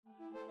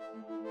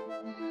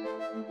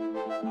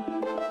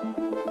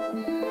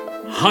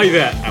Hi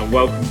there, and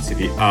welcome to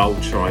the I'll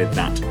Try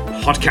That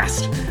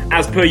podcast.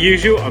 As per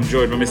usual, I'm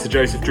joined by Mr.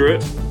 Joseph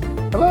Druitt.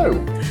 Hello.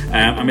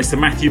 And Mr.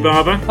 Matthew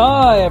Barber.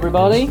 Hi,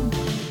 everybody.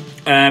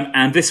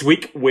 And this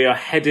week we are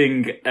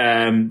heading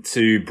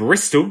to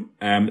Bristol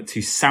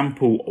to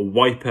sample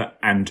Wiper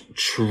and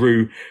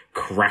True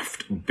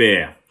craft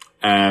beer.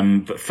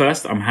 But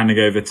first, I'm handing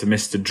over to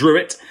Mr.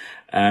 Druitt,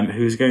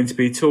 who's going to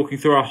be talking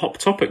through our hop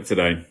topic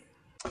today.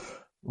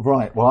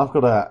 Right. Well, I've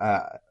got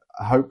a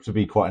hope to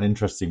be quite an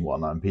interesting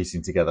one I'm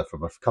piecing together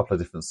from a couple of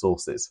different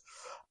sources.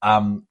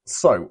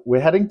 So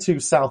we're heading to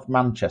South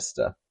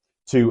Manchester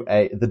to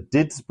the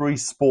Didsbury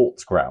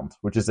Sports Ground,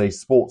 which is a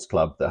sports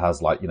club that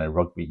has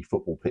rugby,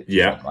 football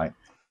pitches on, right?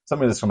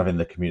 Something that's kind of in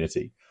the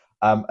community.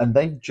 And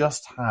they've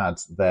just had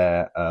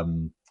their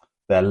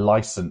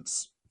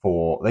license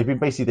for, they've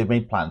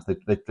made plans.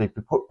 They've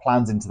put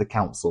plans into the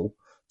council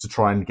to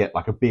try and get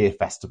like a beer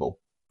festival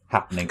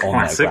happening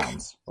on their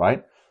grounds,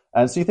 right?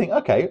 And so you think,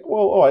 okay,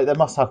 well, all right, they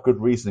must have good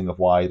reasoning of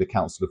why the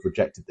council have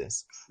rejected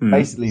this.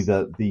 Basically,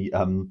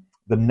 the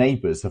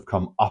neighbours have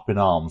come up in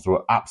arms,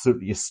 were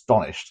absolutely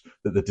astonished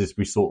that the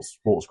Didsbury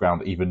Sports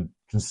Ground even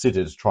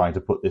considered trying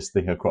to put this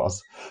thing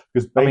across.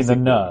 Because the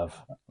nerve.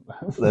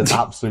 There's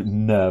absolute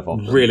nerve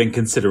on them. Real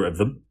inconsiderate of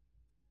them.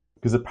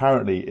 Because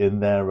apparently in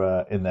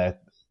their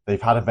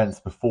they've had events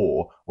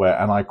before where,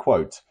 and I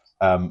quote,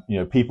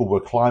 people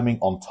were climbing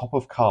on top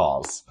of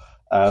cars.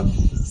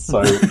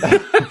 So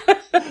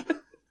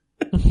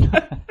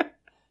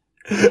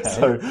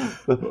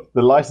the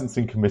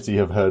licensing committee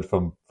have heard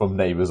from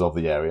neighbours of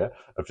the area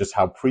of just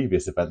how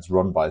previous events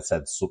run by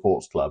said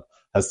sports club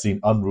has seen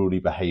unruly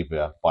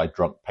behaviour by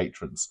drunk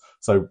patrons.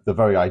 So the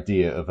very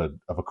idea of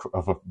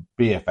a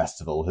beer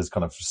festival has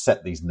kind of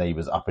set these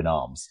neighbours up in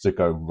arms to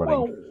go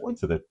running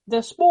to the.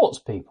 They're sports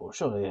people.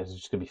 Surely they're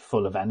just going to be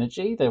full of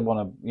energy. They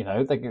want to,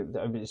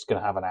 they're just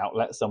going to have an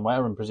outlet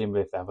somewhere, and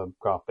presumably if they have a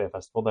craft beer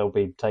festival, they'll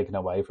be taken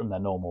away from their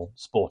normal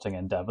sporting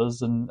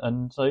endeavours,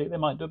 and so they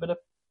might do a bit of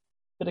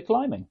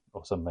climbing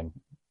or something.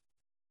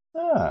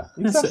 Yeah,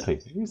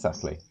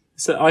 exactly.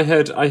 So I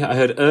heard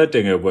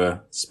Erdinger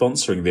were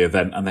sponsoring the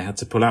event and they had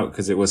to pull out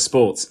because it was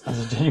sports.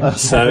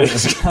 So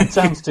that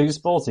sounds too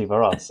sporty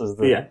for us as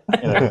the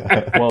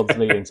world's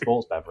leading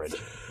sports beverage.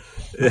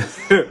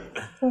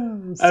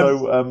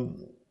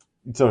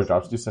 Sorry,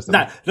 Giles, you said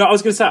something. No, I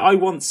was going to say I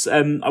once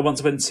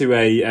went to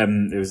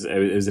it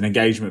was an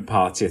engagement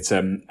party at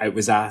it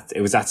was at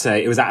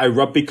a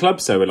rugby club,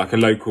 so like a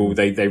local,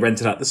 they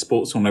rented out the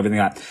sports hall and everything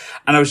like that.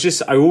 And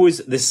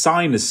this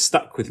sign has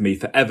stuck with me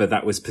forever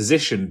that was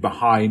positioned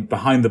behind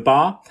the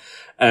bar,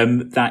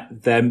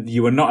 that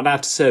you were not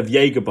allowed to serve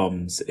Jaeger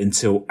bombs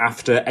until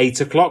after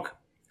 8 o'clock.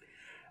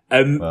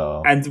 And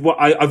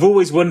what I've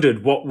always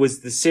wondered what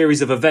was the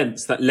series of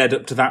events that led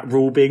up to that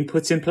rule being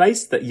put in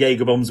place, that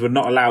Jaeger bombs were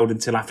not allowed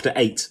until after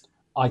 8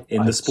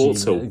 in the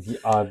sports hall.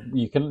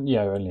 You can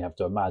only have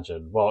to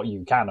imagine. Well,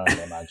 you can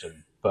only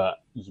imagine, but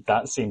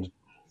that seemed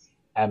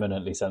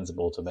eminently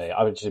sensible to me.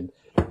 I would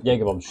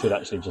Jaeger bombs should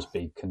actually just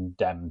be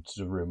condemned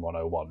to room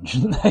 101,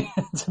 shouldn't they?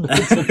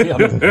 to be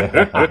honest,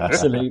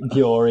 absolute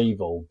pure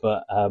evil.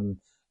 But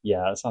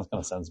it sounds kind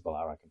of sensible,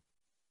 I reckon.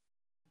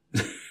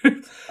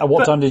 At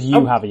what time did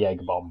you have a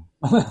Jaeger bomb?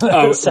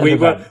 We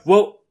were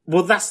well.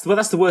 That's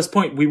the worst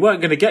point. We weren't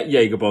going to get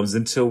Jaeger bombs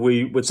until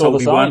we were told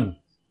we weren't.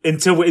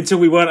 Until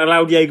we weren't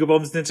allowed Jaeger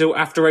bombs until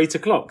after 8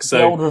 o'clock. So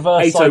the old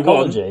reverse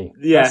psychology.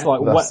 Yeah, that's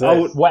like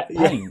wet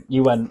paint.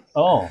 You went,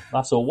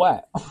 that's all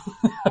wet.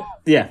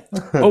 Yeah.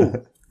 Oh,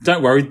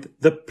 don't worry.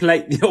 The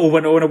plate, or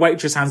when a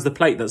waitress hands the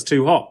plate that's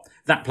too hot.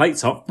 That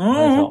plate's hot.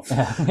 Oh.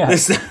 Yeah.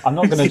 I'm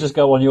not going to just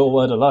go on your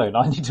word alone.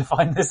 I need to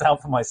find this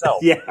out for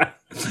myself. Yeah.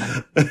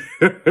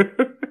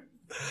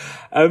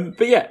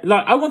 But yeah,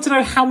 I want to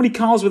know, how many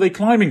cars were they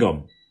climbing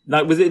on?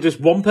 Was it just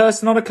one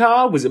person on a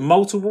car? Was it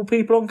multiple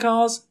people on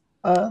cars?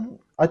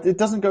 It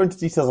doesn't go into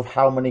details of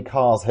how many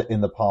cars in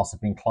the past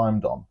have been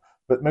climbed on,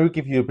 but maybe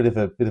give you a bit of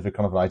a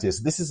kind of an idea.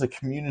 So this is a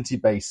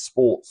community-based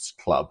sports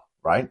club,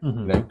 right?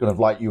 Mm-hmm. Kind of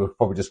like you were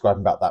probably describing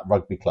about that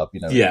rugby club.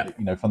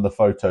 From the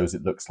photos,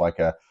 it looks like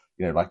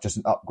like just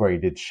an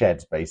upgraded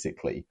shed,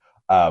 basically.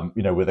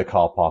 With a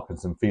car park and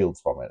some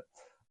fields from it.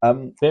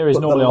 Beer is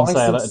normally on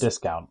sale at a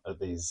discount at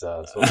these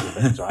sorts of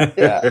things, right?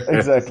 Yeah,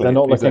 exactly. They're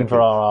not looking for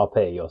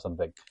RRP or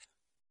something.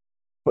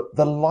 But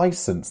the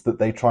license that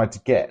they tried to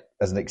get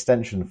as an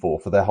extension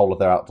for their whole of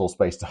their outdoor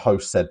space to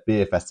host said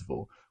beer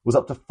festival was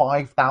up to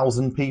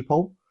 5,000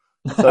 people.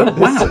 So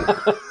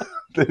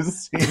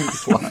this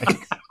seems like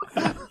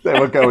they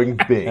were going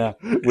big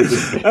with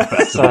this beer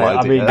festival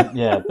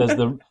idea. There's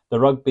the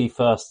rugby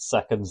first,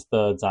 seconds,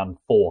 thirds, and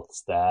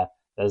fourths there.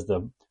 There's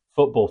the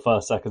football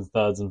first, seconds,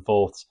 thirds, and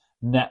fourths.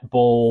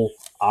 Netball,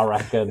 I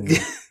reckon.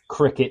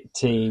 Cricket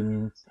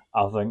team.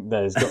 I think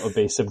there's got to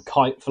be some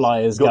kite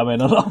flyers coming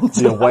along.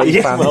 The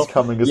away fans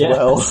coming as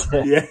well.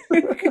 Yeah.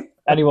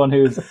 Anyone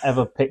who's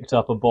ever picked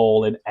up a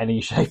ball in any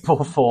shape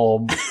or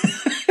form.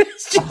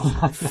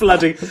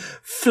 flooding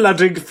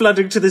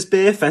to this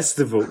beer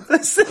festival.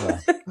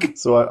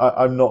 So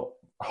I'm not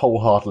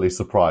wholeheartedly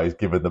surprised,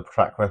 given the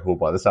track record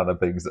by the sound of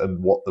things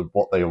and what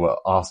they were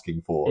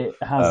asking for.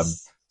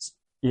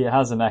 It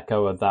has an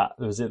echo of that.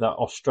 Was it that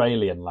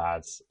Australian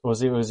lad? Was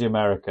the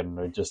American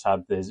who just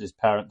had his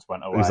parents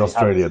went away? He's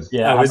Australian.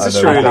 Yeah, it was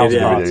Australian. House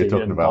Yeah, party you're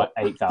talking and about.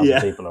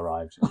 8,000 people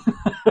arrived.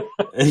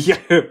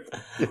 Yeah.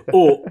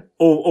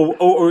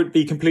 Or it'd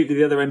be completely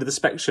the other end of the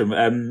spectrum.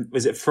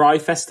 Was it Fry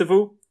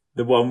Festival?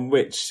 The one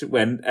which,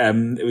 when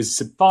it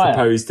was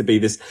proposed to be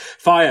this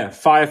Fire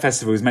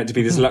Festival, was meant to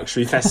be this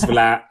luxury festival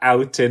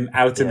out in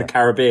the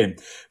Caribbean,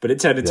 but it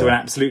turned into an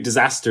absolute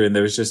disaster, and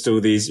there was just all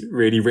these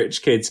really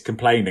rich kids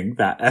complaining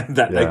that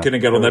they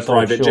couldn't get on their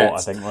private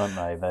jets. I think, weren't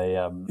they?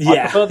 I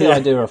prefer the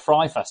idea of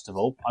Fry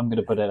Festival. I'm going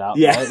to put it out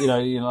there.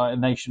 You know, a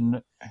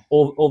nation,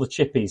 all the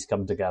chippies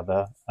come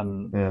together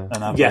and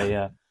have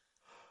a.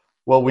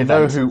 Well, we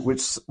know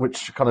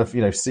which kind of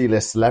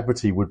C-list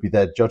celebrity would be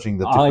there judging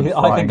the different.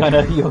 I think I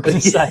know who you're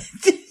going to say.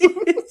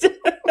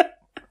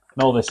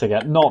 Not this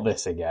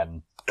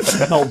again.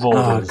 Not Borders.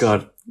 Oh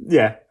God,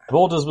 yeah.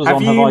 Borders was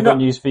on Have I Got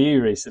News for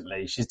You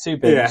recently. She's too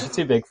big. Yeah. She's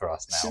too big for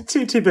us now.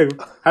 She's too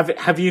big.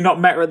 Have you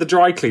not met her at the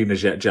dry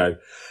cleaners yet, Joe?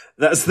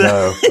 That's the.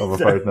 No, I'm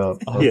afraid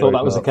not. I thought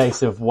that was a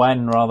case of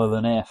when rather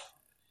than if.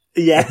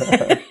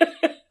 Yeah.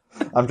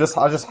 I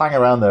just hang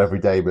around there every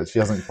day, but she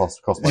hasn't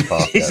crossed my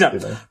path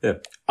yet. Yeah.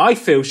 I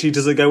feel she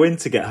doesn't go in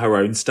to get her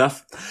own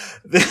stuff.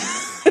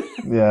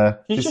 Yeah,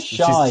 she's just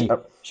shy.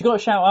 She got a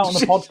shout out on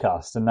the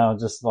podcast, and now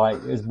just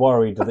is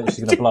worried that she's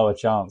going to blow a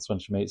chance when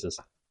she meets us.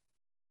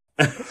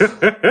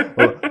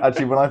 Well,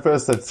 actually, when I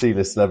first said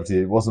C-list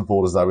celebrity, it wasn't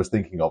Borders I was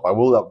thinking of. I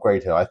will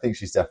upgrade her. I think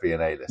she's definitely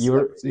an A-list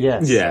celebrity.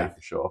 Yes, yeah,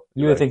 for sure.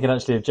 You were thinking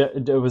actually of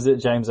was it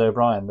James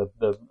O'Brien, the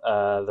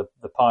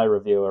pie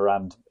reviewer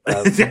and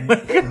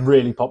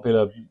really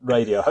popular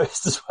radio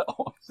host as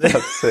well?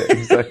 That's it,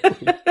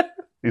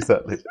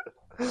 exactly.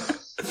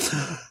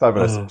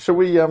 Fabulous. Shall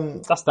we?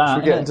 That's that. Shall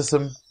we get into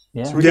some?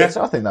 Yeah.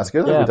 I think that's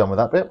good. I think we're done with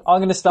that bit. I'm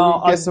going to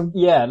start. Let's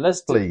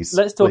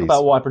talk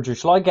about Wiper and True.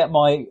 Shall I get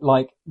my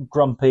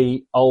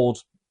grumpy old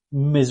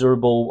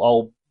miserable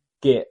old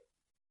git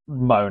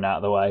moan out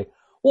of the way?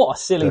 What a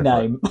silly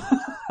name!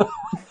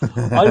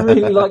 I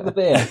really like the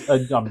beer.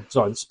 I'm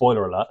sorry,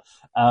 spoiler alert.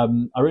 I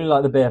really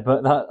like the beer,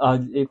 but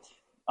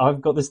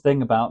I've got this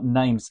thing about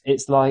names.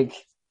 It's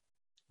like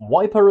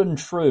Wiper and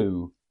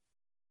True.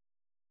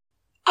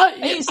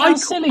 I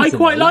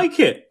quite like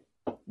it.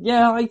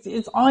 Yeah,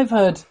 I've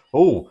heard.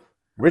 Oh,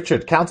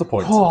 Richard,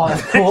 counterpoint.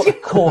 Oh,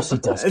 of course he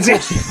does. He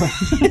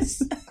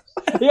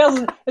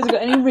hasn't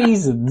got any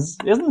reasons.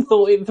 He hasn't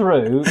thought it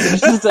through.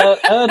 He's just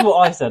heard what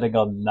I said and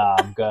gone, nah,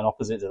 I'm going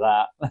opposite to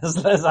that.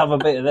 Let's have a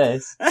bit of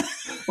this.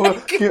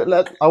 Well,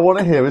 I want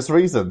to hear his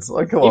reasons.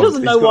 He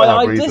doesn't know why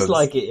I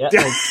dislike it yet.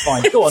 It's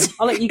fine. Go on,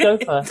 I'll let you go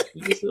first.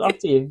 It's up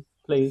to you,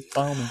 please,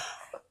 by all means.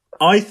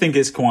 I think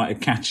it's quite a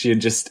catchy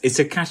it's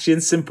a catchy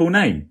and simple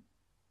name.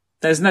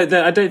 I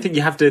don't think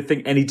you have to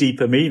think any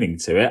deeper meaning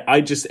to it.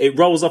 It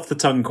rolls off the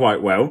tongue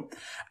quite well.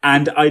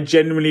 And I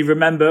genuinely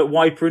remember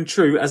Wiper and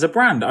True as a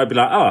brand. I'd be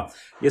like,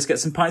 let's get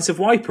some pints of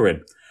Wiper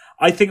in.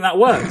 I think that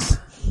works.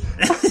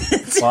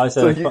 Well, I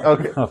said,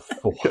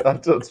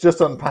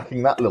 just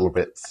unpacking that little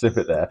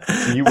snippet there.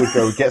 So you would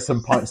go get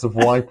some pints of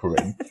Wiper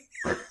in.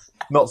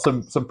 Not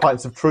some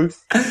pints of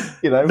truth, No.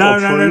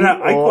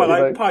 I quite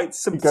like pints.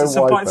 Some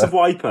pints of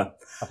Wiper.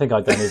 I think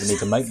I don't even need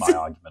to make my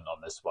argument on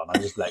this one. I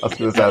just let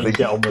you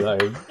get on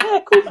with it.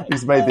 Yeah, cool.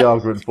 He's made the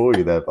argument for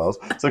you there, Bars.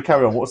 So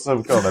carry on. Go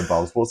on then,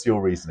 Bars. What's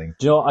your reasoning?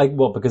 Do you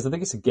know? Because I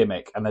think it's a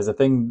gimmick, and there's a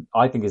thing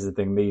I think is a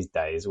thing these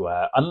days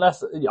where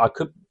unless I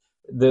could.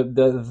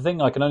 The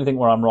thing I can only think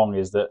where I'm wrong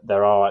is that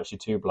there are actually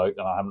two blokes,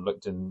 and I haven't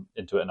looked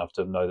into it enough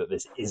to know that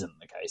this isn't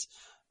the case.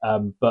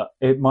 But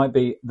it might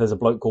be there's a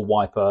bloke called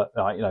Wiper,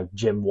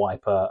 Jim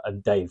Wiper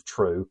and Dave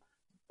True.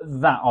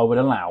 That I would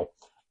allow.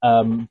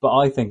 But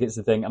I think it's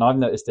the thing, and I've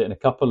noticed it in a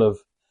couple of.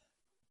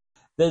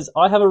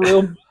 I have a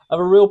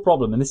real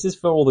problem, and this is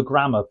for all the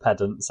grammar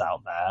pedants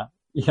out there.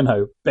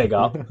 Big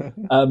up.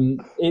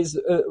 Is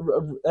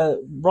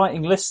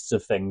writing lists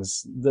of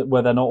things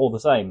where they're not all the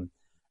same,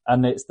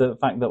 and it's the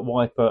fact that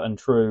Wiper and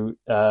True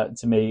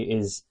to me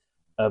is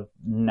a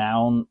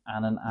noun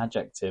and an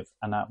adjective,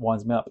 and that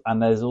winds me up. And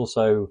there's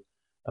also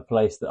a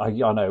place that I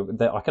know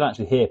that I can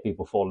actually hear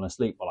people falling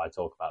asleep while I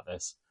talk about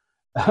this.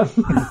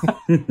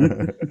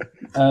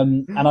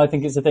 And I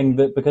think it's a thing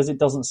that because it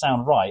doesn't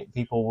sound right,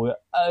 people will,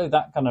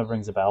 that kind of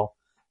rings a bell.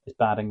 It's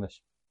bad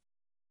English.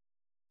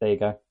 There you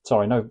go.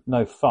 Sorry,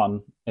 no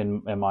fun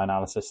in my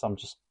analysis. I'm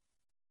just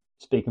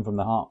speaking from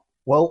the heart.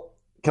 Well,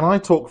 can I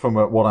talk from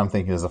what I'm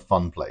thinking is a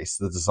fun place,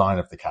 the design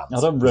of the cans? I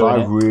don't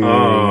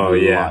ruin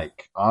it.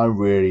 I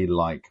really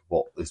like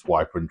what this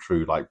Wiper and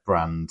True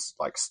brand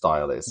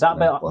style is. That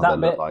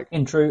bit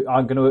in True,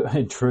 I'm going to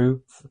in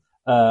True.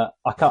 I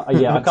can't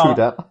argue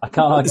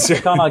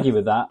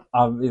with that.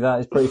 That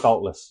is pretty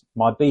faultless.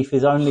 My beef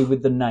is only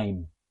with the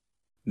name.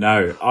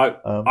 No,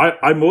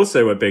 I'm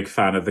also a big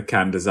fan of the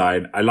can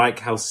design. I like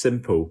how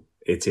simple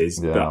it is,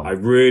 but I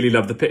really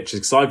love the pictures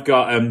because I've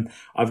got an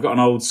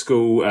old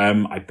school.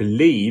 I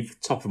believe,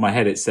 top of my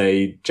head, it's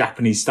a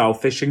Japanese style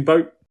fishing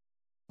boat.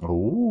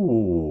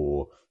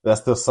 Ooh,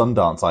 that's the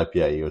Sundance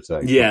IPA you were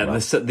saying. Yeah, the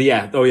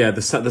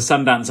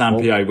Sundance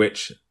IPA,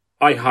 which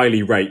I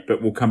highly rate,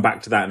 but we'll come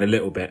back to that in a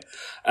little bit.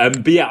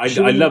 But yeah, I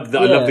love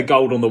the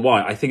gold on the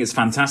white. I think it's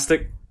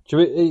fantastic.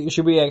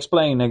 Should we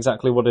explain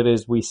exactly what it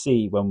is we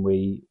see when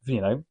we,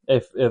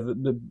 if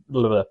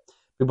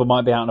people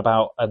might be out and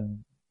about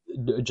and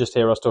just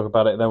hear us talk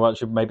about it, then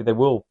actually maybe they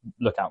will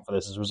look out for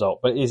this as a result.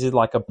 But is it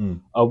like a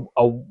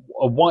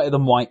whiter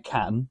than white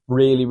can,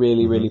 really,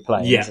 really, really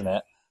plain, isn't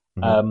it?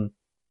 Mm-hmm.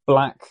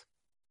 Black,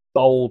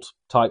 bold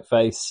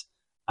typeface,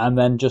 and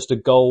then just a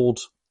gold.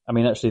 I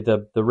mean, actually,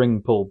 the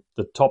ring pull,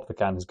 the top of the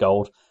can is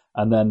gold,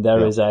 and then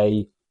there is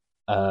a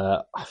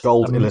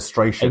gold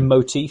illustration, a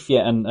motif,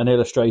 and an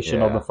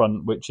illustration on the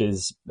front, which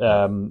is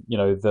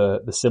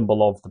the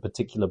symbol of the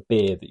particular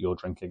beer that you're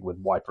drinking, with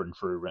Wiper and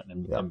True written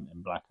in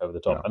black over the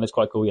top, and it's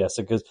quite cool.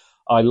 So because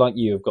I, like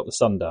you, have got the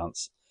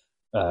Sundance,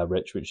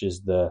 Rich, which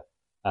is the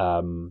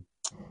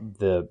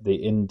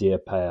India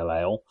Pale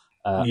Ale,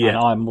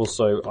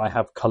 and I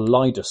have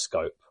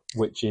Kaleidoscope,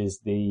 which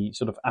is the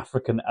sort of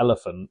African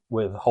elephant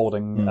with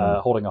holding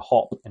a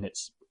hop in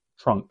its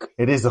trunk.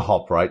 It is a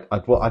hop, right?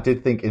 I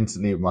did think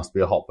instantly it must be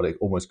a hop, but it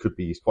almost could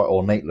be quite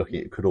ornate looking.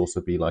 It could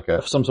also be like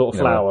some sort of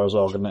flower as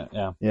well, couldn't it?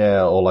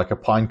 Yeah, or like a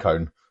pine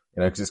cone.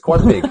 Because it's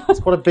quite big. It's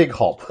quite a big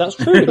hop. That's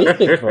true. It is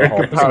big for a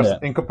hop, isn't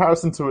it? In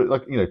comparison to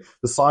it,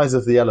 the size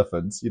of the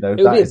elephant, it would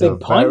be a big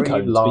pine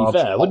cone, to be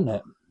fair, wouldn't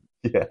it?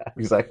 Yeah,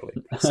 exactly.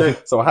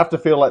 So I have to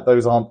feel like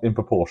those aren't in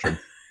proportion.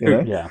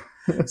 Yeah.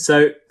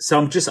 So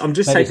I'm just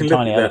taking a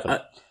look at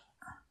that.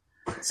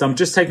 So I'm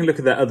just taking a look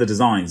at their other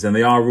designs, and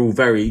they are all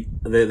very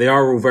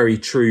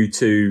true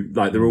to,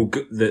 like, they're all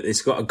good, that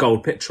it's got a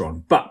gold picture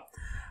on, but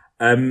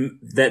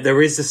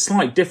there is a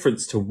slight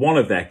difference to one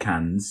of their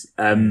cans,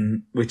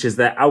 which is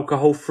their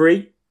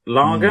alcohol-free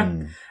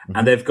lager,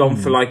 and they've gone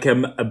for like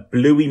a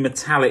bluey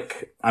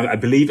metallic. I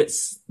believe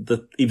it's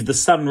either the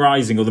sun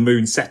rising or the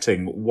moon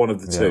setting, one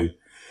of the two,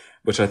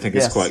 which I think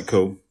is quite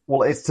cool.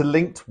 Well, it's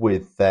linked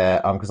with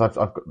their because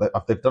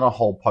they've done a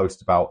whole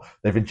post about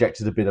they've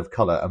injected a bit of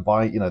color, and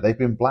they've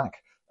been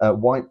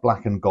white,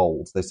 black, and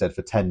gold. They said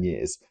for 10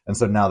 years, and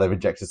so now they've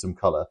injected some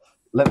color.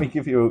 Let me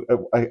give you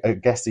a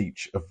guess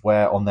each of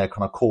where on their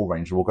kind of core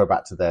range, and we'll go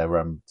back to their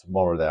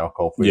tomorrow their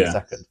alcohol free in a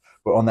second.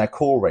 But on their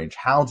core range,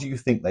 how do you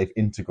think they've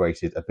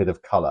integrated a bit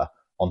of color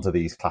onto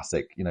these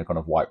classic, kind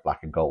of white,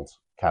 black, and gold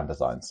can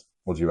designs?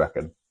 What do you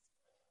reckon?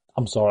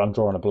 I'm sorry, I'm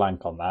drawing a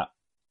blank on that.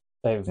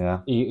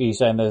 You're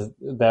saying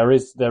there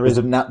is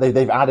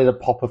they've added a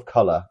pop of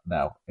colour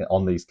now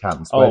on these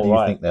cans. Where do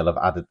you think they'll have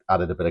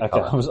added a bit of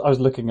colour? I was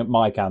looking at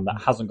my can that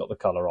hasn't got the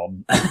colour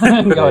on.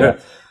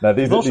 No,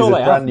 these are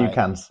brand new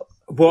cans.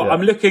 Well,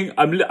 I'm looking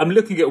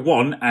at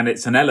one, and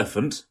it's an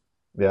elephant.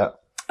 Yeah.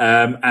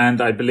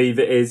 And I believe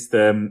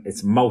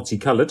it's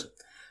multicoloured.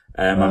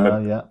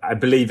 I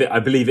believe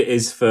it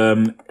is for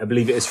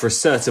a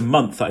certain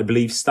month that I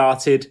believe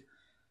started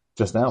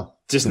just now.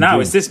 Just now,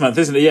 June. It's this month,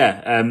 isn't it?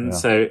 Yeah.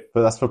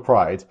 But that's for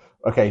Pride.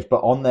 Okay, but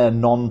on their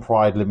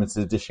non-Pride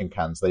limited edition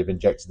cans, they've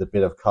injected a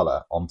bit of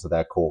colour onto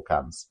their core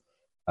cans.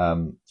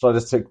 So I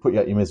just put you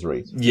out your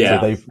misery. Yeah.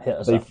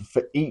 So they've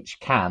for each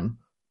can,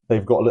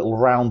 they've got a little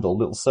roundel,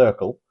 little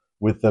circle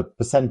with the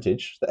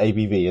percentage, the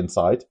ABV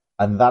inside,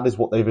 and that is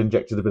what they've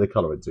injected a bit of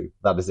colour into.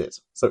 That is it.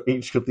 So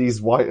each of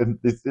these white, and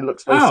it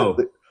looks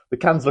the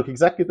cans look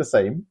exactly the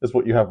same as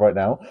what you have right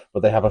now,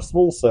 but they have a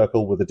small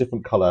circle with a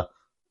different colour.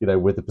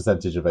 With the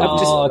percentage of ABV.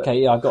 Oh,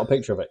 okay, yeah, I've got a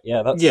picture of it.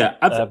 Yeah, that's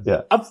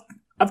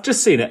I've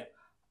just seen it.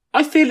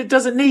 I feel it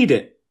doesn't need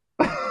it.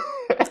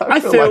 I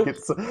feel like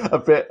it's a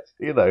bit,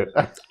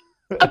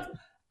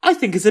 I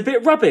think it's a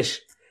bit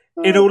rubbish.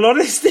 In all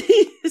honesty,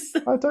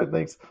 I don't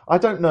think so. I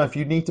don't know if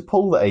you need to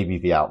pull the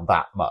ABV out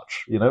that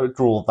much.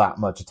 Draw that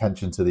much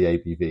attention to the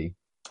ABV.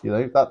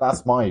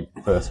 That's my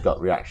first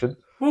gut reaction.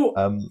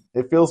 Well,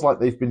 it feels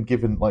like they've been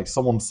given, like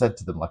someone said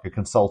to them, like a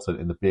consultant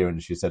in the beer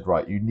industry said,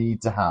 right, you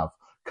need to have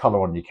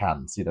colour on your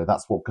cans.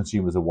 That's what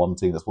consumers are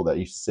wanting. That's what they're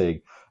used to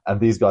seeing. And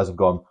these guys have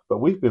gone, but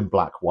we've been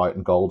black, white,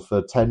 and gold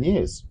for 10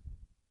 years.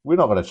 We're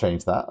not going to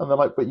change that. And they're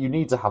like, but you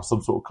need to have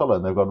some sort of colour.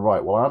 And they've gone,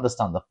 right, well, I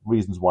understand the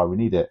reasons why we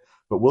need it,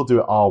 but we'll do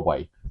it our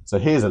way. So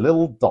here's a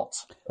little dot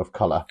of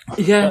colour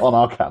on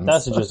our cans.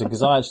 That's interesting,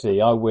 because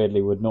I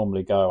weirdly would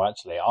normally go,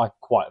 actually, I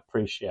quite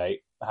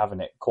appreciate having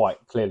it quite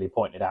clearly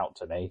pointed out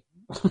to me,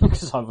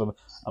 because I'm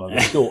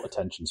a short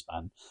attention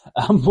span,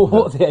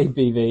 what the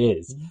ABV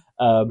is.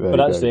 But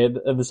actually,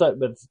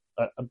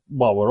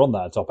 while we're on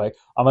that topic,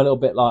 I'm a little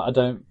bit like,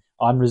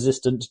 I'm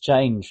resistant to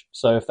change.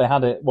 So if they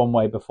had it one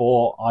way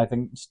before, I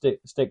think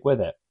stick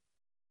with it.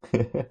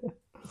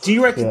 Do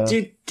you reckon?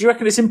 Do you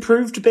reckon it's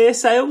improved beer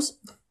sales?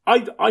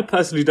 I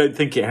personally don't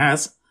think it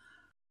has.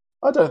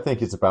 I don't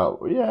think it's about.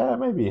 Yeah,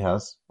 maybe it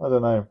has. I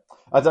don't know.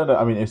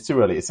 I mean, it's too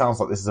early. It sounds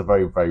like this is a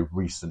very, very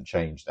recent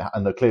change,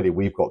 and clearly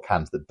we've got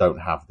cans that don't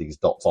have these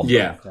dots on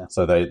them,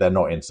 so they're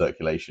not in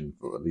circulation,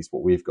 for at least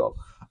what we've got.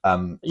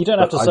 You don't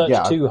have to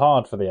search too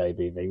hard for the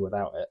ABV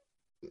without it.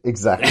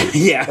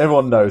 Exactly.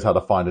 Everyone knows how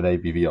to find an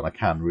ABV on a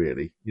can,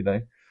 really.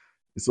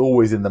 it's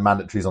always in the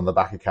mandatories on the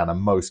back of can,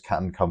 and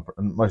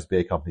most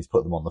beer companies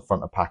put them on the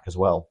front of pack as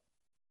well,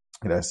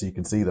 so you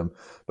can see them.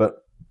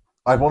 But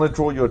I want to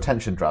draw your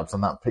attention, Drabs,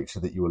 on that picture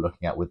that you were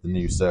looking at with the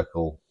new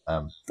circle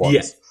ones.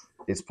 Yes.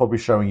 It's probably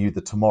showing you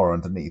the Tomorrow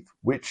underneath.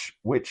 Which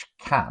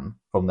can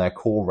from their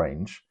core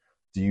range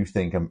do you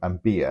think,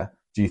 and beer,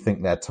 do you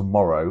think their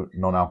Tomorrow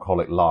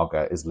non-alcoholic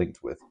lager is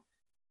linked with?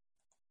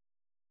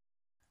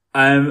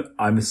 I'm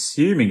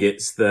assuming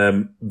it's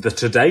the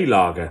Today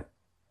lager.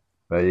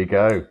 There you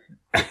go.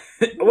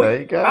 There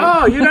you go.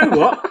 Oh, you know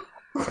what?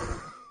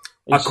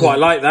 I quite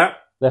like that.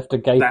 Left a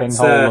gaping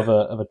hole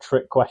of a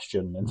trick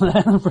question in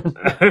there.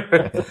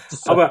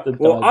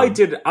 Well, I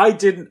did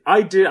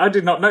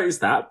not notice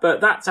that,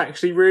 but that's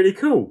actually really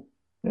cool.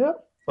 Yeah,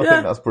 I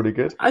think that's pretty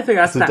good. I think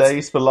that's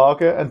Today's for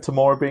lager and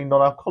tomorrow being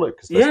non-alcoholic.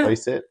 Because let's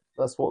face it,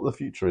 that's what the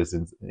future is.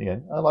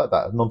 I like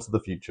that. Nod to the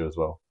future as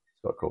well.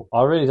 It's quite cool.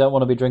 I really don't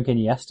want to be drinking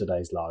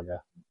yesterday's lager.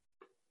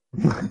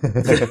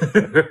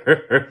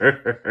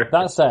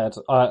 That said,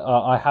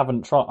 I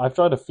haven't tried. I've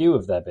tried a few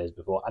of their beers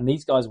before, and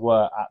these guys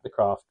were at the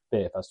craft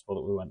beer festival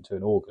that we went to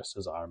in August,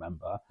 as I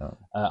remember.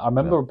 I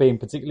remember being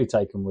particularly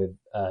taken with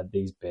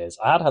these beers.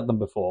 I had them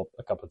before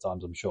a couple of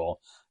times, I'm sure.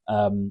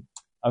 I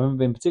remember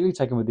being particularly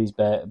taken with these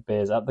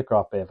beers at the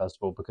craft beer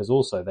festival because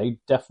also they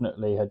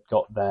definitely had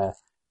got their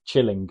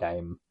chilling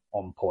game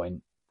on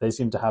point. They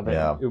seemed to have it.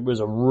 Yeah. It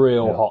was a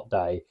real hot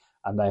day,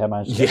 and they had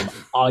managed to get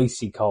them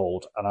icy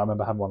cold. And I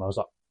remember having one. I was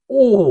like,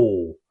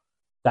 oh,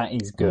 that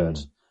is good.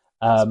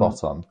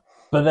 Spot on.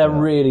 But they're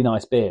really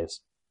nice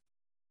beers.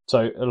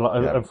 So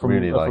from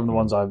really the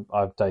ones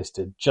I've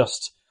tasted,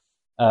 just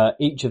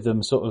each of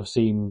them sort of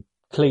seem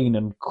clean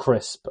and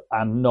crisp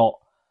and not,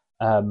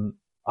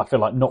 I feel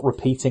like not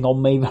repeating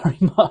on me very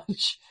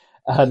much.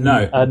 And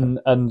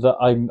that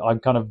I'm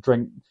kind of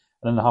drink,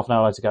 and then half an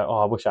hour later go, oh,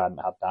 I wish I hadn't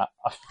had that.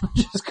 I'm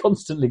just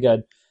constantly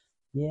going,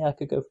 yeah, I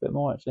could go for a bit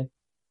more actually.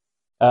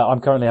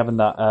 I'm currently having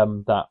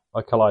that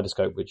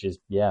Kaleidoscope, which is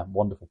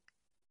wonderful.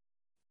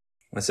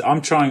 So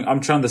I'm trying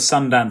the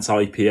Sundance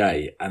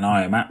IPA, and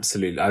I am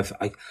absolutely.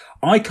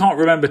 I can't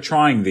remember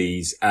trying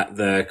these at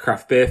the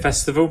craft beer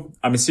festival.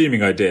 I'm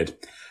assuming I did.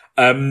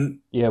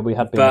 We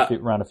had been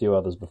around a few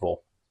others before.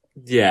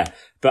 Yeah,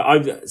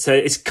 but so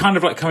it's kind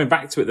of like coming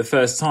back to it the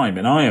first time,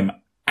 and I am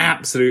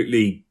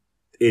absolutely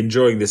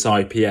enjoying this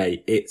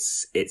IPA.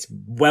 It's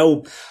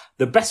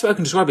the best way I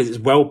can describe it is it's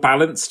well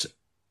balanced.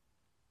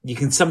 You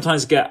can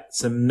sometimes get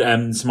some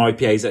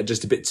IPAs that are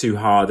just a bit too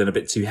hard and a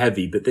bit too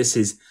heavy, but this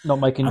is not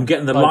making. I'm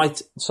getting the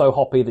light so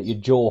hoppy that your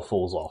jaw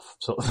falls off.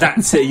 Sort of.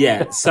 That's it,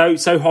 yeah. So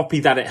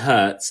hoppy that it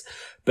hurts,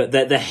 but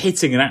they're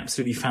hitting an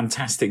absolutely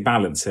fantastic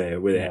balance here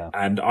with it.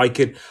 And I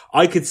could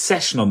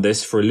session on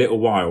this for a little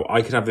while.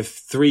 I could have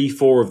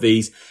 3-4 of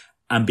these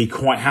and be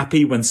quite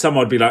happy. When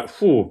someone would be like,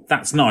 "Oh,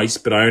 that's nice,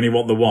 but I only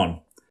want the one."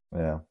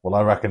 Yeah, well,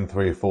 I reckon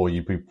 3 or 4,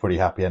 you'd be pretty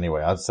happy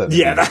anyway. I'd say,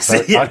 that's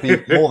it. Yeah. I'd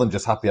be more than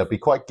just happy. I'd be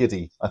quite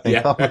giddy. I think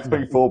after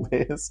 3-4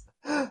 beers.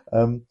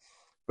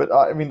 But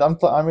I mean,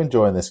 I'm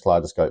enjoying this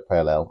Kaleidoscope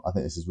Pale Ale. I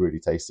think this is really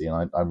tasty,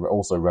 and I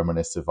also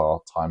reminisce of our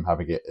time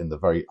having it in the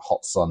very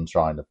hot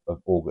sunshine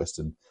of August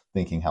and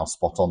thinking how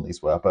spot on these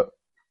were. But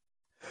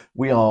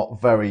we are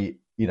very,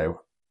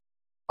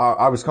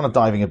 I was kind of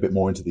diving a bit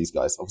more into these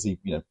guys. Obviously,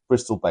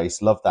 Bristol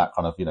based, love that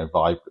kind of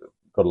vibe.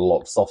 Got a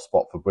lot of soft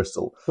spot for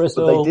Bristol. But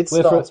they did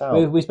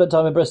we spent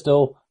time in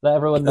Bristol. Let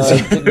everyone know.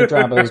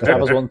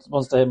 Drabbers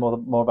wants to hear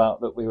more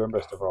about that. We were in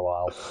Bristol for a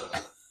while.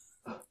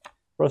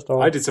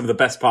 Bristol. I did some of the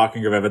best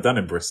parking I've ever done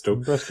in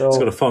Bristol. It's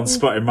got a fond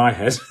spot in my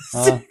head.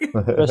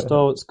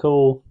 Bristol, it's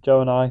cool.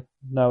 Joe and I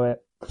know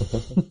it.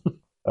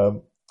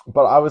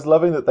 But I was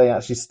loving that they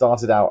actually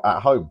started out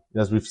at home,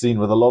 as we've seen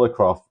with a lot of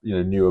craft,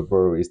 newer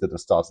breweries that have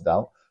started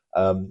out.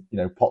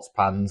 Pots,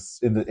 pans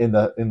in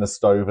the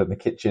stove and the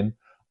kitchen.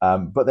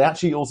 But they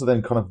actually also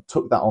then kind of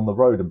took that on the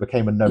road and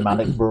became a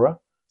nomadic brewer.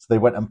 So they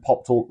went and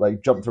they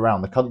jumped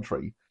around the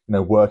country,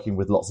 working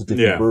with lots of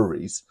different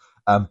breweries,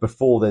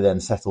 before they then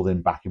settled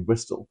in back in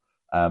Bristol.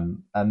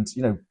 And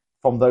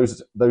from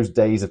those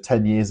days of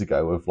 10 years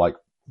ago of like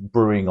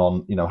brewing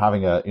on,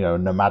 having a,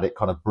 nomadic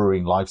kind of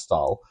brewing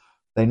lifestyle,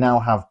 they now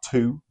have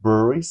 2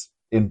 breweries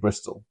in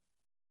Bristol.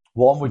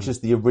 One, which is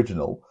the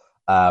original,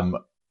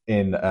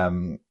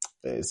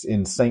 it's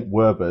in St.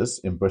 Werburgh's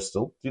in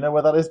Bristol. Do you know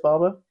where that is,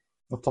 Barbara?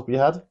 Off the top of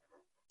your head?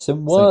 St.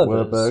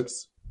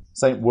 Werburgh's.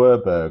 St.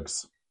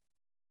 Werburgh's.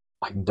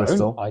 I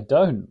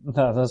don't.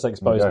 That's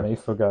exposed me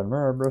for going,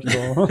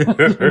 Bristol.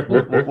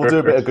 We'll do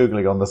a bit of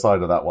Googling on the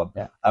side of that one.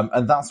 Yeah.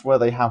 And that's where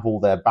they have all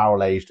their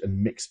barrel-aged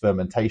and mixed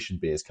fermentation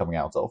beers coming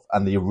out of.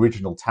 And the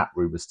original tap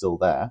room is still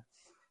there.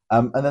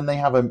 And then they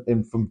have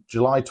from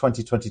July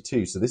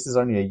 2022, so this is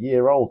only a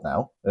year old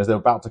now, as they're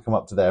about to come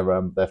up to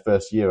their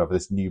first year of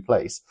this new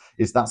place,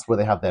 that's where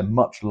they have their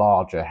much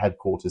larger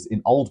headquarters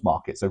in Old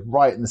Market, so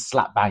right in the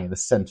slap bang in the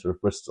centre of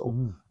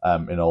Bristol,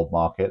 in Old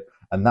Market.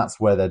 And that's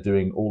where they're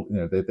doing all,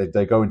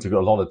 they go into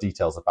a lot of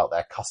details about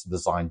their custom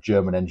designed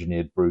German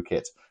engineered brew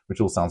kit,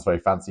 which all sounds very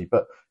fancy.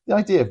 But the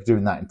idea of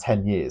doing that in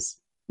 10 years,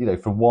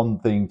 from one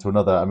thing to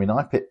another, I mean,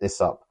 I picked this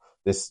up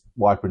this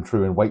Wiper and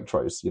True in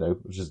Waitrose,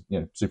 which is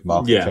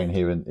supermarket chain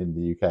here in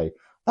the UK.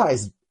 That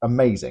is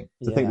amazing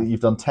to think that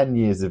you've done 10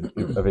 years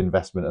of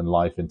investment and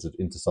life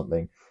into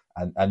something,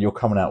 and you're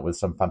coming out with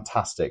some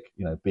fantastic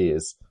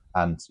beers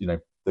and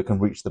that can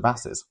reach the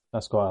masses.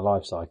 That's quite a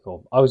life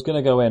cycle. I was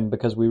going to go in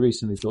because we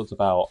recently talked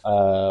about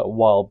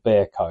Wild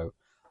Beer Co.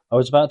 I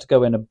was about to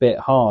go in a bit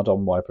hard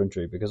on Wiper and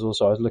True because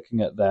also I was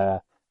looking at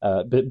their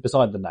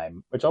beside the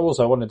name, which I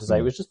also wanted to say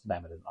it was just the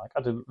name I didn't like.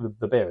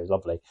 The beer is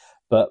lovely,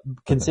 but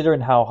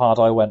considering how hard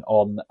I went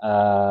on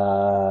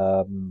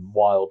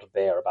Wild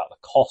Beer about the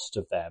cost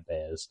of their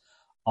beers,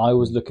 I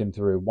was looking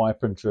through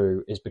Wiper and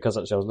True is because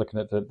actually I was looking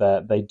at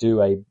they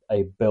do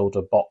a build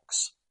a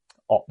box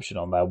option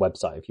on their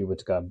website if you were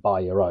to go and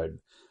buy your own,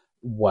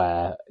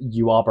 where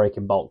you are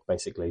breaking bulk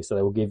basically, so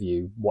they will give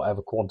you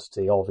whatever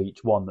quantity of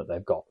each one that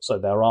they've got. So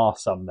there are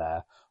some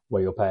there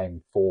where you're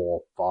paying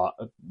 4, 5,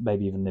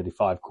 maybe even nearly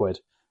 £5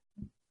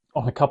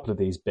 on a couple of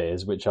these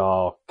beers, which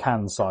are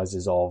can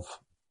sizes of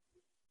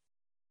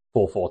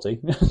 440.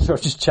 I'm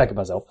just checking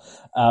myself,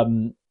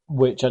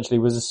 which actually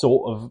was a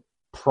sort of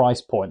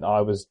price point that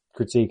I was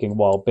critiquing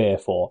Wild Beer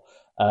for.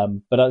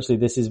 But actually,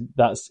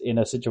 that's in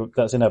a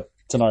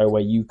scenario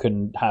where you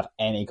can have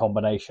any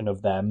combination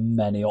of their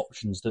many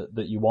options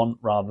that you want,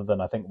 rather than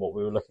I think what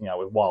we were looking at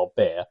with Wild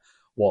Beer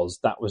was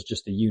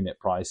just a unit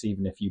price,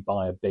 even if you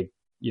buy a big,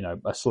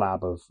 a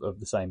slab of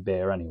the same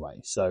beer anyway.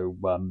 So,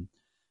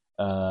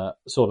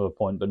 sort of a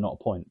point, but not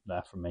a point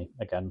there from me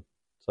again.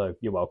 So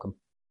you're welcome.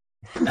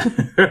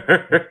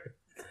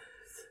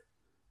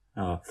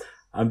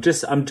 I'm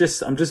just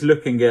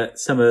looking at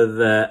some of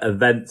the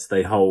events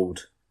they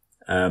hold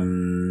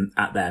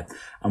at there,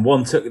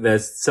 and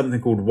there's something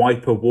called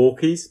Wiper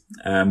Walkies,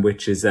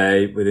 which is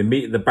where they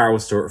meet at the barrel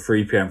store at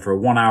 3 p.m. for a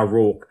 1 hour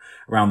walk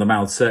around the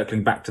mouth,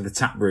 circling back to the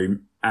tap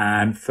room,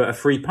 and for a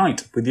free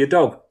pint with your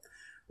dog,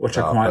 which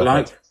I quite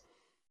like.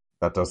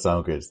 That does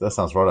sound good. That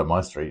sounds right up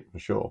my street for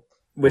sure.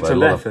 Which I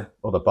love.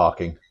 All the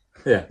barking.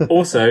 Yeah.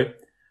 Also,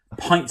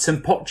 pints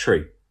and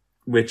pottery,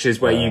 which is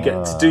where you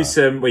get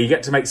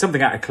to make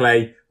something out of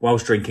clay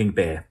whilst drinking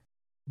beer.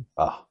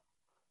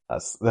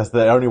 That's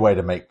the only way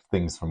to make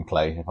things from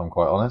clay, if I'm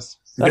quite honest.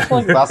 That's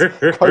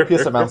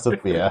copious amounts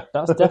of beer.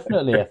 That's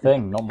definitely a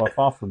thing, not very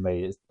far from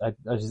me. Is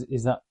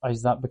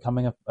that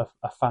becoming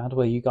a fad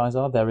where you guys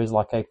are? There is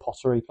like a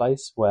pottery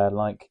place where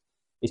like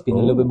it's been a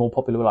little bit more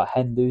popular with like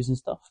hen do's and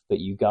stuff, but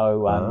you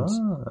go and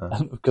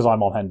because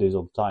I'm on hen do's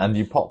all the time. And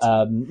you pot.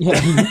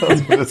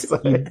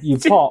 You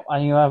pot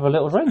and you have a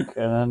little drink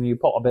and then you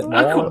pot a bit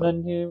more and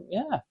then you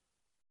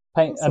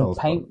paint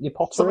your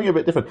pottery. Something a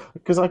bit different,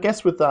 because I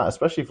guess with that,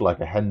 especially for like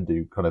a hen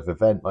do kind of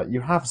event, like you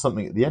have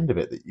something at the end of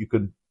it that you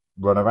can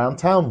run around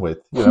town with,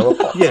 a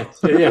pot. Yeah.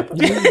 You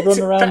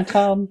run around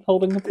town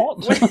holding the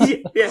pot.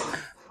 Yeah.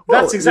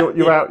 Well, that's exactly.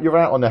 You're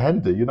out on a hen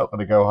do. You're not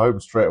going to go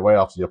home straight away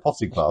after your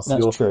potting class.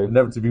 That's true. You're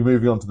inevitably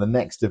moving on to the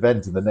next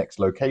event in the next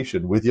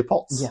location with your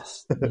pots.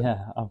 Yes, yeah,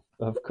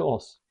 of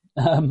course.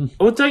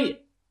 Or don't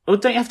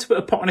you have to put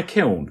a pot in a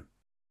kiln?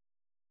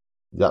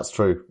 That's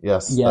true.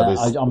 Yes. Yeah,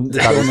 that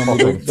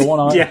is the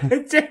one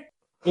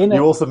you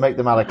also make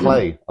them out of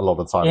clay a lot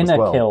of the time as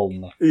well. In a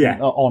kiln. Yeah.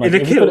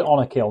 If you put it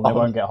on a kiln, it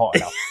won't get hot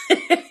enough.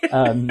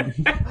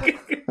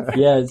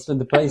 So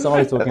the place I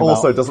was talking about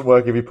also doesn't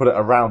work if you put it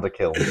around a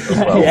kiln as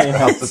well. It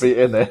has to be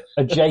in it.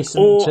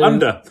 Adjacent or to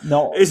under.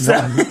 Not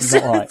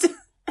right.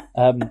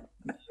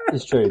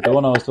 It's true. The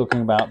one I was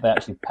talking about, they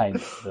actually paint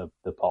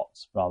the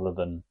pots rather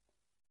than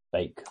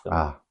bake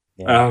them.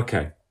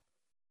 Okay.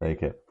 There you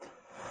go.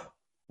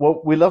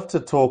 Well, we love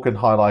to talk and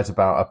highlight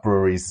about a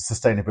brewery's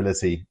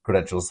sustainability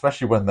credentials,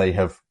 especially when they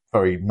have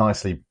very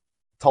nicely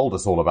told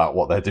us all about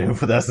what they're doing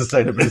for their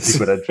sustainability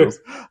credentials.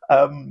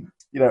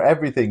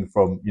 Everything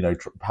from,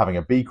 having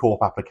a B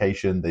Corp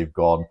application, they've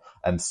gone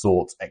and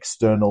sought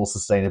external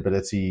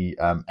sustainability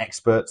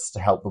experts to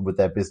help them with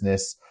their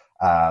business.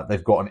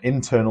 They've got an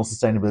internal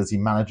sustainability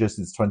manager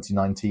since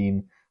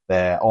 2019.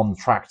 They're on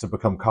track to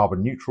become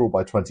carbon neutral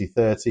by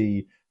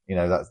 2030.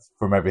 That's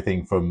from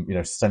everything from,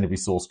 sustainably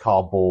sourced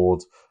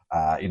cardboard,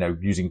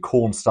 using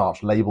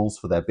cornstarch labels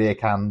for their beer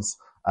cans,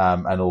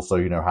 and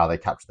also, how they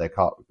capture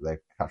their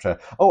capture.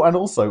 Oh, and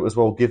also as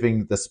well,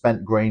 giving the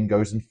spent grain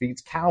goes and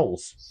feeds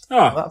cows.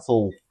 That's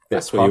all.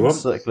 That's what you want.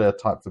 Circular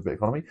types of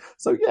economy.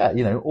 So yeah,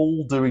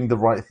 all doing the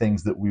right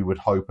things that we would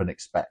hope and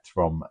expect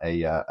from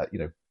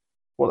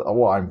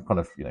what I'm kind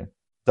of,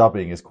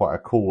 dubbing is quite a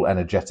cool,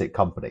 energetic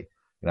company.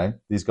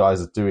 These guys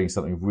are doing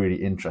something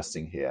really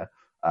interesting here.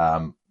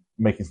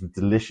 Making some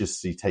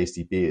deliciously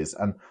tasty beers.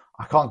 And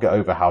I can't get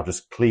over how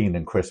just clean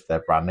and crisp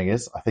their branding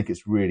is. I think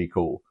it's really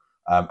cool.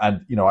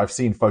 And I've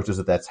seen photos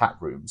of their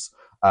tap rooms,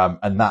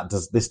 and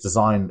this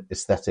design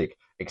aesthetic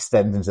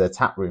extends into their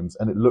tap rooms,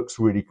 and it looks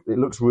really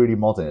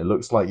modern. It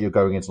looks like you're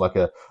going into like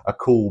a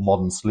cool,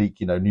 modern,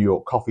 sleek, New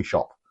York coffee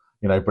shop,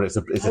 but it's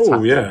a tap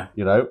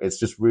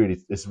room,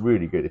 it's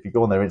really good. If you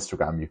go on their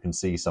Instagram, you can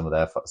see some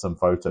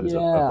photos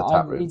of the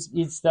tap rooms.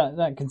 It's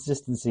that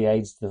consistency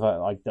aids the fact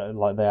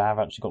like they have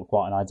actually got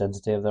quite an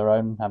identity of their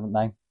own, haven't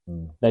they?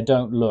 They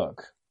don't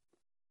look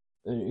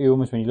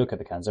almost, when you look at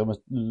the cans, they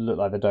almost look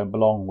like they don't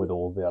belong with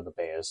all the other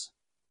beers.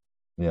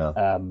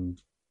 Yeah.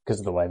 Because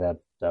of the way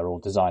they're all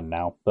designed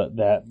now. But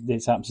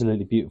it's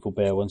absolutely beautiful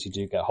beer once you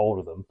do get hold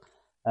of them.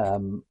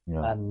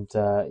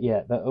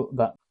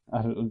 That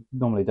I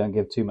normally don't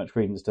give too much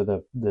credence to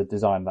the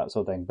design, that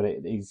sort of thing, but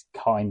it is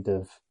kind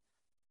of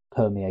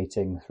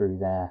permeating through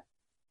their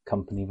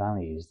company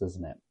values,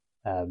 doesn't it?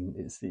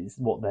 It's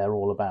what they're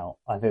all about.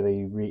 I think that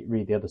you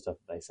read the other stuff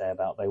that they say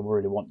about, they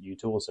really want you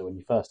to also, when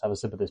you first have a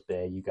sip of this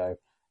beer, you go,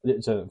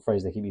 it's a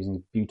phrase they keep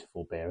using,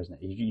 beautiful beer, isn't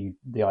it?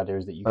 The idea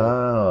is that you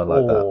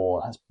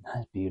go, that's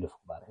beautiful,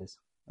 that is.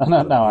 And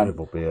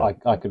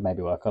I could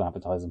maybe work on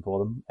advertising for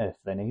them if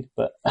they need,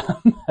 but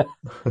that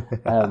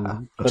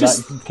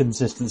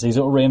consistency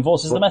sort of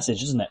reinforces the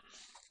message, isn't it?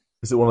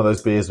 Is it one of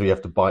those beers where you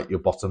have to bite your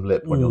bottom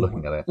lip when you're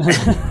looking at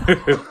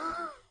it?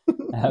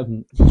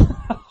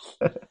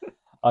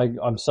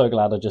 I'm so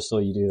glad I just saw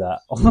you do that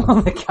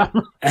on the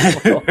camera.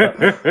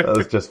 That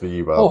was just for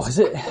you, Bob. Oh, is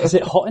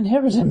it hot in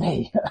here or is it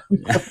me?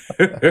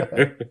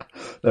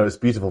 No, it's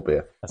beautiful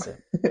beer. That's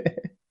it.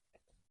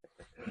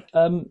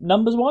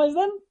 Numbers wise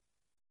then?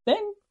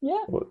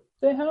 Yeah, what?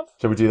 They have.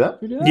 Shall we do that?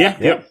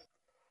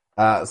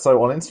 Yeah.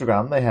 So on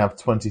Instagram, they have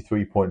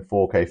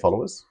 23.4k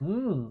followers.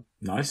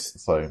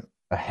 Nice. So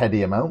a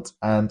heady amount.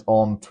 And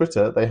on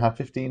Twitter, they have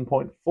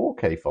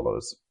 15.4k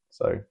followers.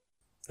 So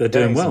they're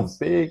doing well. Some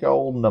big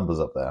old numbers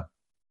up there.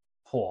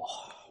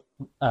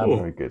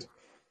 Very good.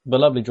 The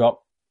lovely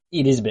drop.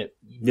 It is a bit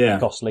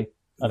costly.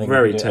 I think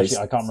very tasty. Actually,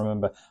 I can't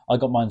remember. I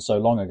got mine so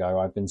long ago.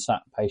 I've been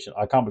sat patient.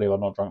 I can't believe I've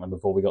not drunk them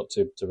before we got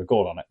to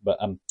record on it. But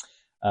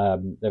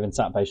they've been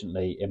sat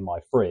patiently in my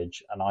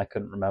fridge, and I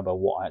couldn't remember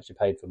what I actually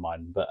paid for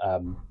mine. But I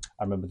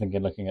remember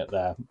looking at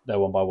their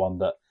one by one,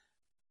 that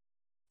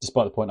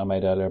despite the point I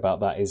made earlier about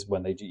that, is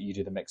when you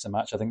do the mix and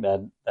match. I think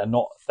they're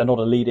not a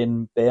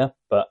lead-in beer,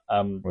 but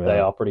they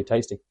are pretty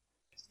tasty.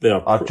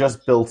 I've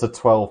just built a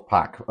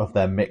 12-pack of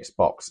their mix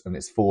box, and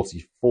it's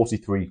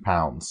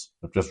 £43.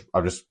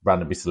 I've just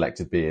randomly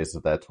selected beers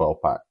of their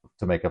 12-pack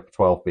to make up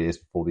 12 beers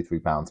for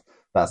 £43.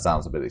 That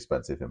sounds a bit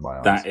expensive in my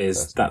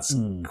eyes. That's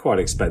quite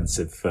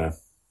expensive for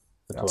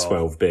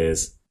 12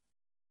 beers.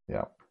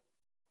 Yeah,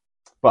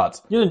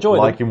 but you'll enjoy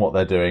liking what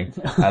they're doing.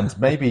 And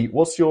maybe,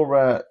 what's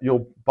your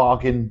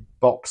bargain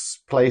box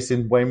place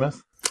in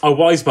Weymouth? Oh,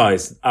 Wise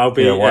Buys. I'll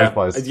be Wise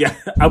Buys. Yeah,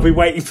 I'll be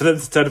waiting for them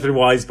to turn up in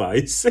Wise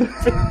Buys. Sat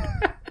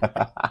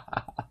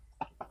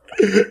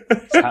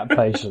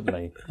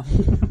patiently.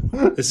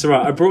 It's all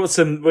right. I brought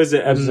some. What's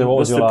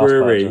the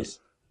brewery? Purchase?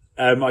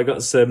 I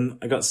got some.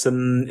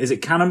 Is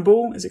it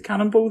Cannonball? Is it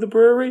Cannonball, the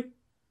brewery?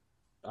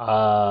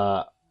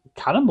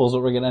 Cannonball's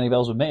not ringing any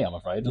bells with me, I'm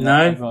afraid.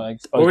 No.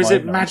 Or is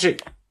it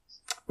Magic?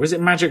 Or is it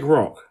Magic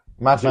Rock?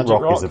 Magic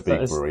Rock is a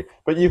big brewery,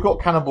 but you've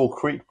got Cannonball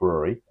Creek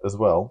Brewery as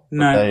well.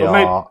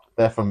 No,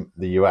 they're from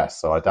the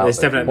US, so I doubt.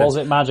 Was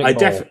it Magic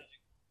Ball?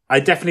 I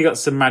definitely got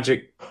some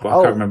Magic. Well,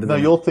 I can't remember. No,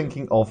 you're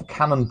thinking of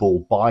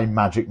Cannonball by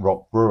Magic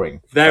Rock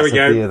Brewing. There we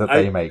go. Beer that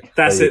they make.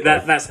 That's it.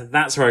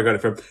 That's where I got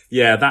it from.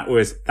 Yeah, that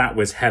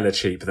was hella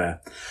cheap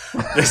there.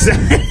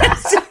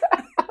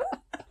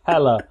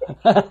 hella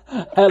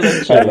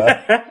cheap.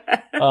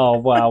 Oh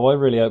wow! I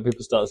really hope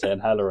people start saying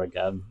hella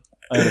again.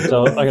 I'm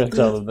going to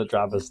tell them that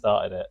Trav has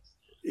started it.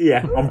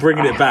 Yeah, I'm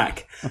bringing it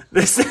back.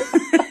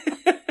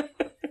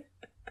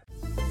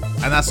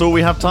 And that's all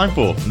we have time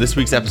for this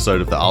week's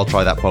episode of the I'll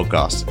Try That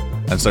podcast.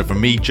 And so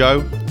from me, Joe,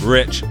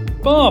 Rich,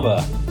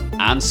 Barbara,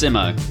 and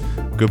Simo,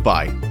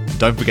 goodbye. And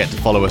don't forget to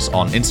follow us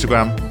on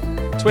Instagram,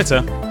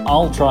 Twitter,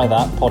 I'll Try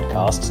That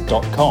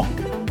Podcast.com,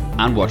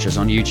 and watch us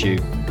on YouTube.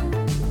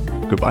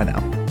 Goodbye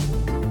now.